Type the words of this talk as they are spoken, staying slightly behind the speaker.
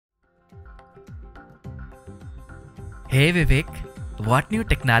Hey Vivek, what new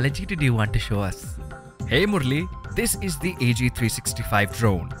technology did you want to show us? Hey Murli, this is the AG365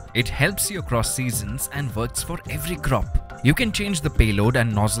 drone. It helps you across seasons and works for every crop. You can change the payload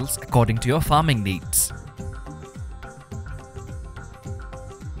and nozzles according to your farming needs.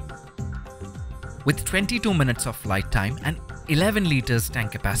 With 22 minutes of flight time and 11 liters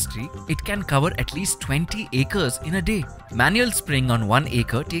tank capacity, it can cover at least 20 acres in a day. Manual spraying on 1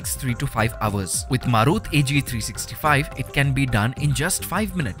 acre takes 3 to 5 hours. With Marut AG365, it can be done in just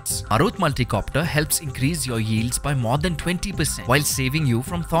 5 minutes. Marut Multicopter helps increase your yields by more than 20% while saving you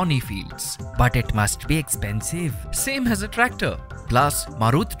from thorny fields. But it must be expensive. Same as a tractor. Plus,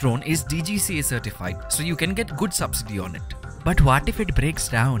 Marut drone is DGCA certified, so you can get good subsidy on it. But what if it breaks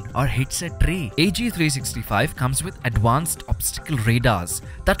down or hits a tree? AG365 comes with advanced obstacle radars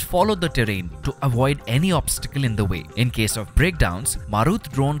that follow the terrain to avoid any obstacle in the way. In case of breakdowns, Marut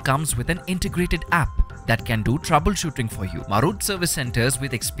drone comes with an integrated app that can do troubleshooting for you. Marut service centers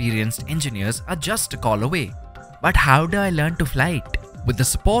with experienced engineers are just a call away. But how do I learn to fly it? With the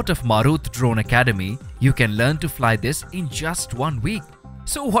support of Marut Drone Academy, you can learn to fly this in just 1 week.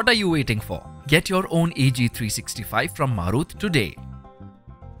 So what are you waiting for? Get your own AG365 from Marut today.